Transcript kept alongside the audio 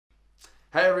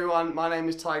Hey everyone, my name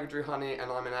is Tyger Drew-Honey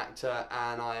and I'm an actor,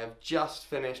 and I have just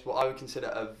finished what I would consider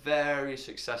a very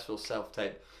successful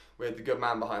self-tape with the good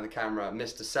man behind the camera,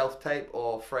 Mr. Self-Tape,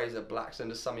 or Fraser Blackson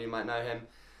as some of you might know him.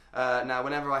 Now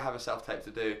whenever I have a self-tape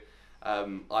to do,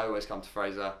 I always come to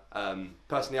Fraser.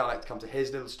 Personally, I like to come to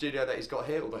his little studio that he's got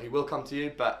here, although he will come to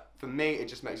you, but for me it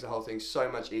just makes the whole thing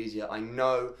so much easier. I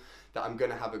know that I'm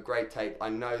going to have a great tape, I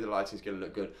know the lighting's going to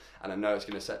look good, and I know it's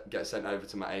going to get sent over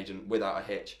to my agent without a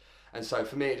hitch. And so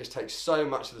for me, it just takes so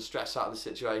much of the stress out of the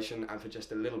situation, and for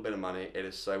just a little bit of money, it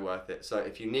is so worth it. So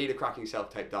if you need a cracking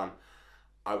self-tape done,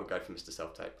 I would go for Mr.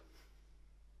 Self-Tape.